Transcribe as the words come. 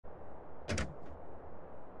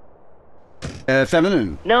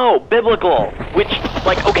Feminine. No, biblical. Which,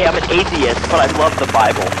 like, okay, I'm an atheist, but I love the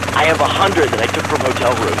Bible. I have 100 that I took from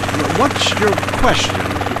hotel rooms. What's your question?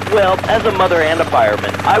 Well, as a mother and a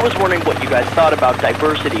fireman, I was wondering what you guys thought about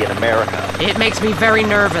diversity in America. It makes me very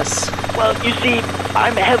nervous. Well, you see,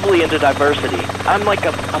 I'm heavily into diversity. I'm like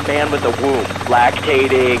a man with a womb,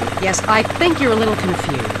 lactating. Yes, I think you're a little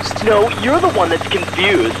confused. No, you're the one that's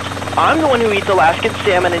confused. I'm the one who eats Alaskan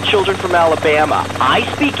salmon and children from Alabama. I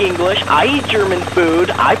speak English, I eat German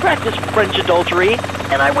food, I practice French adultery,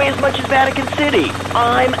 and I weigh as much as Vatican City.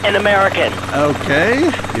 I'm an American. Okay,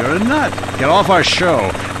 you're a nut. Get off our show.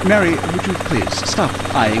 Mary, would you please stop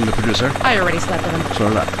eyeing the producer? I already slept with him. So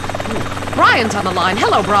did I. Brian's on the line.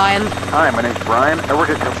 Hello, Brian. Hi, my name's Brian. I work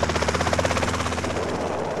at...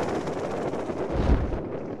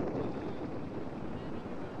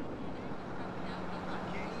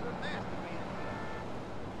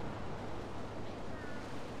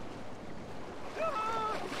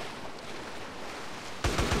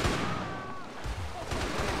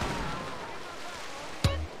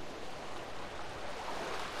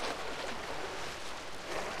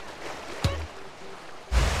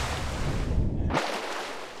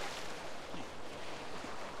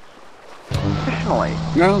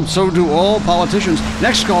 Well, so do all politicians.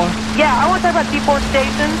 Next caller. Yeah, I want to talk about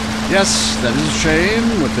deforestation. Yes, that is a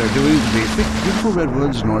shame what they're doing to the thick, beautiful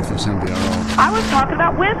redwoods north of San Piero. I was talking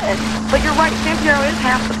about women. But you're right, San Piero is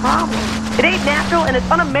half the problem. It ain't natural and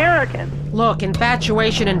it's un-American. Look,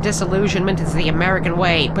 infatuation and disillusionment is the American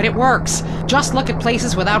way, but it works. Just look at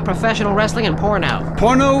places without professional wrestling and porno.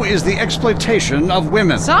 Porno is the exploitation of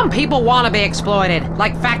women. Some people want to be exploited,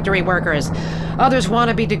 like factory workers. Others want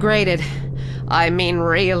to be degraded. I mean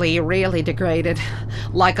really, really degraded.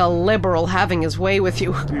 Like a liberal having his way with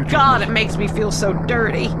you. God, it makes me feel so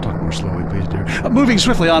dirty. Talk more slowly, please, dear. Moving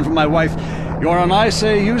swiftly on from my wife. You're on I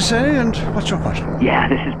Say, You Say, and what's your question? Yeah,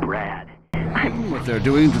 this is Brad. What they're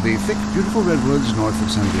doing to the thick, beautiful redwoods north of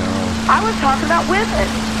San Piero. I was talking about women.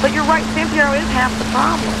 But you're right, San Piero is half the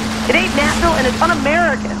problem. It ain't natural and it's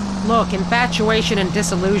un-American. Look, infatuation and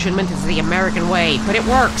disillusionment is the American way, but it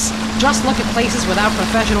works. Just look at places without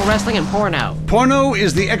professional wrestling and porno. Porno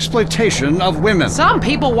is the exploitation of women. Some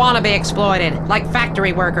people want to be exploited, like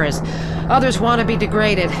factory workers. Others want to be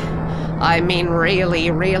degraded. I mean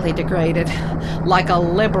really, really degraded. Like a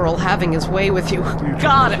liberal having his way with you.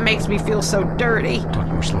 God, it makes me feel so dirty. Talk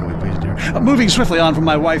more slowly, please, dear. Moving swiftly on from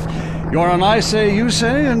my wife. You're on I Say, You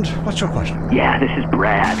Say, and what's your question? Yeah, this is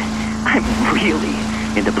Brad. I'm really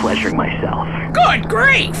into pleasuring myself. Good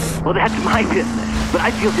grief! Well, that's my business, but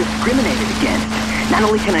I feel discriminated against. Not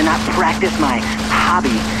only can I not practice my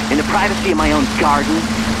hobby in the privacy of my own garden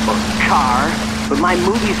or car, but my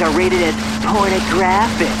movies are rated as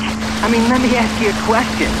pornographic. I mean, let me ask you a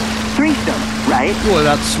question. Threesome, right? Well,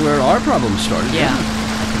 that's where our problem started. Yeah.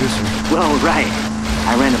 Producer. Well, right.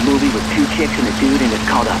 I ran a movie with 2 chicks and a dude, and it's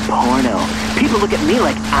called a porno. People look at me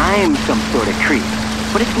like I'm some sort of creep,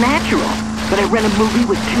 but it's natural. But I ran a movie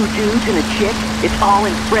with 2 dudes and a chick. It's all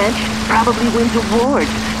in French. Probably wins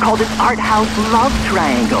awards. Called an art house love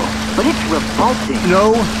triangle. But it's revolting.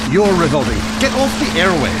 No, you're revolting. Get off the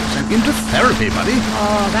airwaves and into therapy, buddy.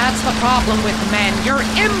 Oh, that's the problem with men. You're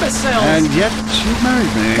imbeciles. And yet, you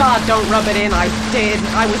married me. God, don't rub it in. I did.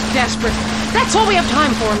 I was desperate. That's all we have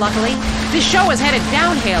time for, luckily. This show is headed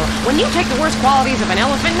downhill. When you take the worst qualities of an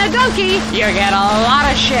elephant and a donkey, you get a lot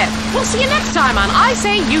of shit. We'll see you next time on I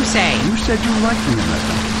Say, You Say. You said you liked me in that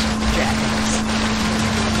donkeys. Jackass.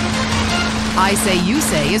 I Say, You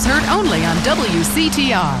Say is heard only on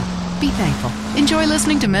WCTR. Be thankful. Enjoy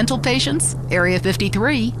listening to Mental Patients. Area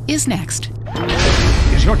 53 is next.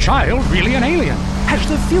 Is your child really an alien? Has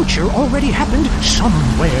the future already happened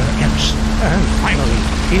somewhere else? And finally,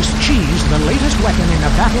 is cheese the latest weapon in a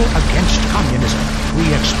battle against communism? We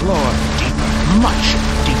explore deeper, much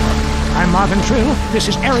deeper. I'm Marvin Trill. This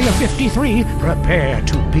is Area 53. Prepare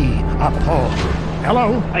to be appalled.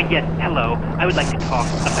 Hello? Yes, hello. I would like to talk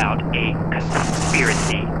about a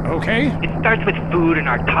conspiracy. Okay. It starts with food and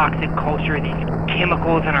our toxic culture, these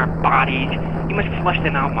chemicals in our bodies. You must flush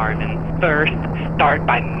them out, Marvin. First, start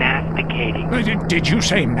by masticating. Did you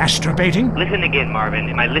say masturbating? Listen again, Marvin.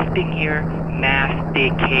 Am I lisping here?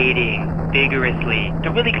 Masticating vigorously.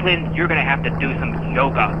 To really cleanse, you're going to have to do some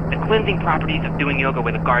yoga. The cleansing properties of doing yoga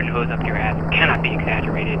with a garden hose up your ass cannot be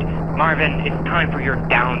exaggerated. Marvin, it's time for your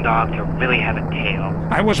down dog to really have a tail.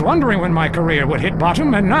 I was wondering when my career would hit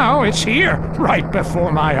bottom, and now it's here, right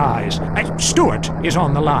before my eyes. Stuart is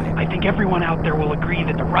on the line. I think everyone out there will agree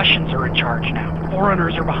that the Russians are in charge now.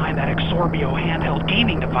 Foreigners are behind that Exorbio handheld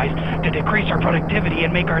gaming device to decrease our productivity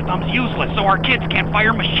and make our thumbs useless so our kids can't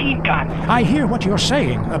fire machine guns. I hear what you're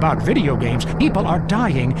saying about video games. People are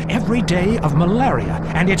dying every day of malaria,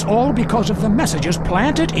 and it's all because of the messages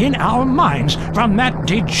planted in our minds from that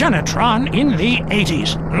degenitron in the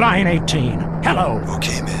 80s. Line 18. Hello.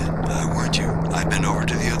 Okay, man. I warned you. I've been over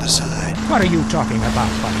to the other side. What are you talking about,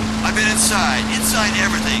 buddy? I've been inside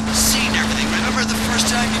everything, seen everything. Remember the first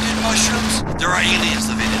time you did mushrooms? There are aliens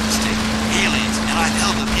living in this thing. Aliens, and I've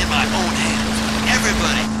held them in my own hands.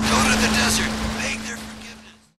 Everybody, go to the desert.